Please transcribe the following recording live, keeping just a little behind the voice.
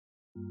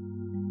Yes,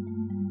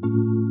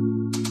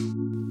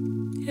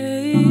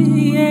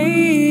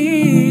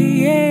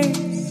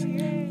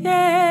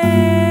 yeah.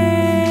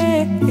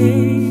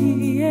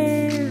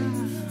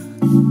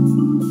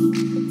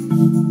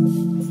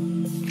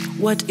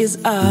 What is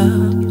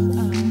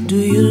up? Do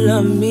you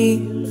love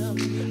me?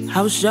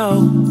 How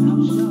so?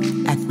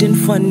 Acting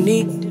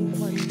funny.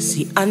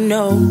 See, I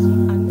know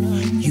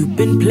you've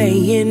been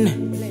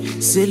playing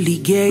silly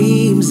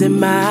games at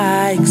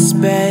my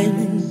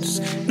expense.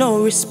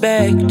 No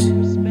respect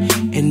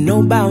and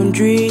no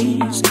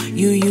boundaries.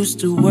 You used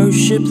to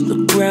worship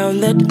the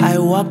ground that I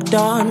walked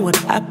on. What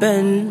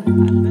happened?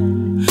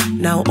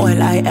 Now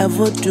all I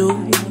ever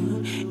do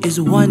is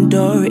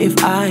wonder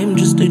if I'm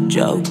just a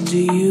joke to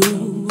you.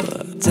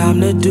 Time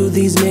to do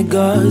these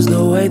niggas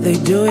the way they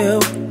do you.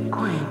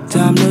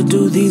 Time to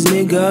do these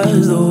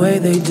niggas the way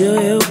they do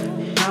you.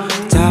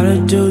 Time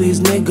to do these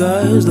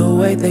niggas the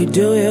way they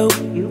do you.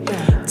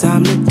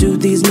 Time to do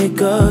these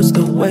niggas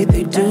the way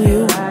they do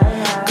you.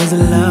 Cause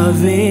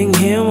loving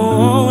him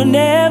won't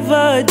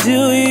never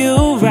do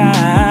you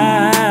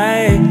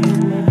right,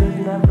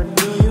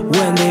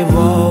 when they've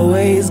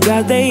always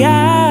got their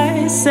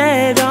eyes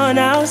set on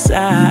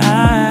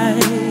outside.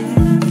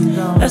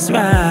 That's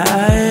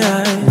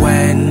right.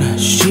 When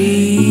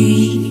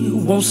she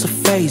wants a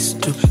face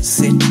to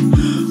sit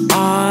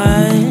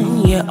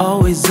on, you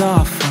always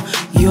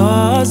offer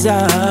yours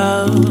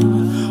up.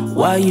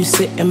 While you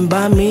sitting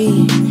by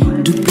me,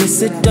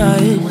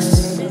 duplicitous.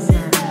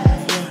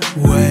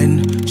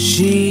 When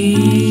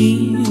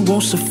she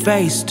wants a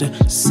face to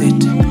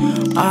sit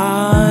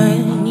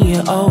on,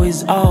 you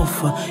always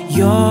offer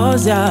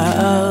yours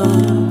up.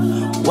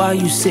 While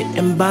you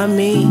sitting by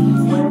me,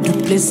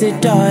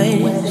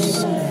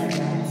 duplicitous.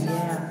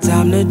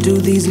 Time to do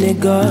these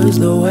niggas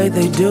the way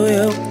they do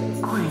you.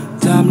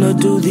 Time to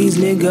do these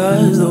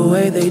niggas the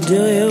way they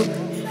do you.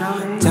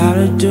 Time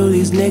to do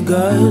these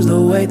niggas the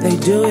way they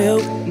do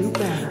you.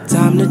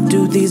 Time to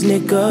do these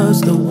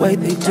niggas the way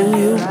they do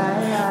you.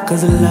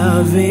 Cause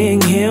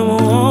loving him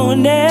won't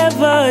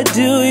never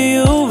do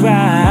you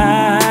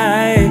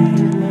right,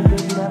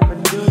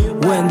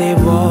 when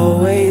they've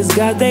always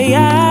got their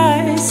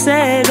eyes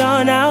set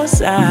on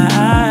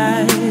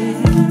outside.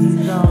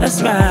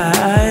 That's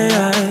right.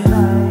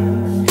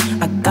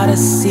 I gotta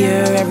see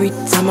her every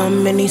time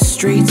I'm in these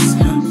streets,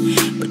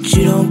 but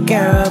you don't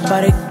care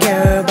about it,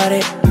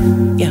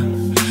 yeah.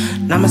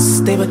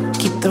 Namaste, but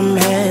keep them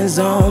hands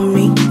on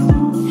me.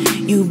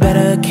 You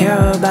better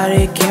care about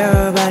it,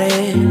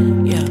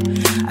 yeah.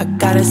 I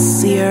gotta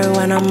see her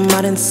when I'm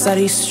out inside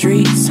these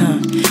streets,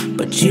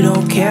 but you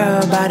don't care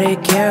about it,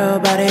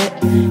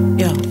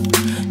 yeah.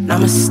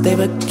 Namaste,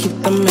 but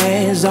keep them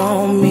hands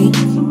on me.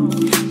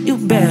 You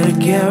better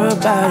care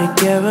about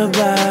it,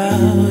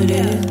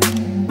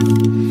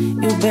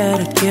 You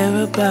better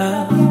care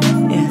about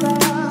it,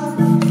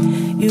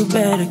 You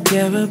better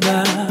care about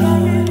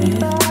it.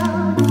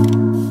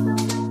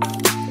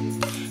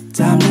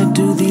 Time to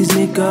do these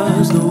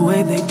niggas the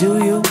way they do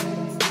you.